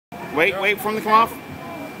Wait for him to come off.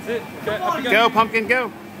 That's it. Go, Pumpkin,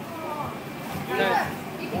 go. Okay.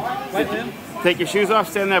 Wait, Liam. Take your shoes off.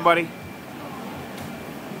 Stand there, buddy.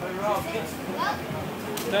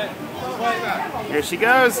 Okay. Wait. Here she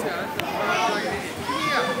goes.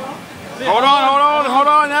 Hold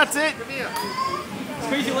on. That's it.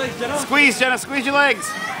 Squeeze your legs, Jenna. Squeeze, Jenna. Squeeze your legs.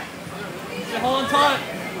 Hold on tight.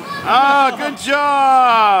 Oh, good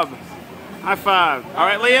job. High five. All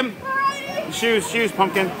right, Liam. Shoes,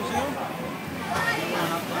 Pumpkin.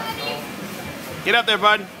 Get up there,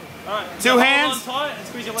 bud. All right. Two hands. Hold on tight and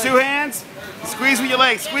squeeze your legs. Two hands. Squeeze with your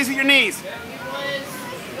legs. Squeeze with your knees.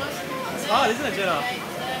 It's hard, isn't it, Jenna?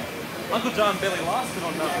 Uncle John barely lasted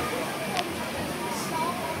on that.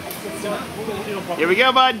 Here we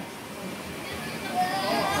go, bud.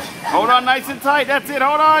 Hold on nice and tight. That's it.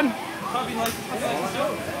 Hold on.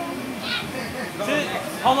 That's it.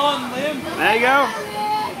 Hold on, Liam. There you go.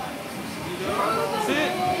 That's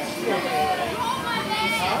it.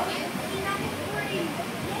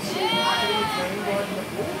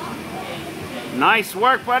 Nice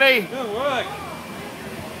work, buddy. Good work.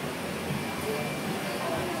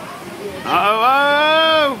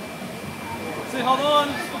 Uh-oh. That's it, hold on.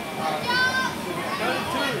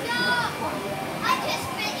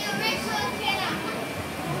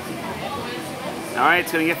 All right,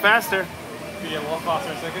 it's going to get faster. Be a lot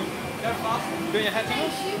faster in a second. Go faster. You got your hat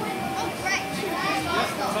turned?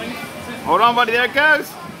 Hold on, buddy. There it goes. That's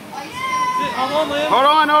it. Hold on, Liam. Hold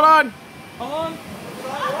on. Hold on.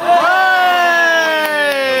 Hey!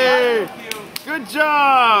 Good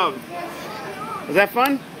job. Was that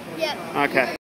fun? Yep. Okay.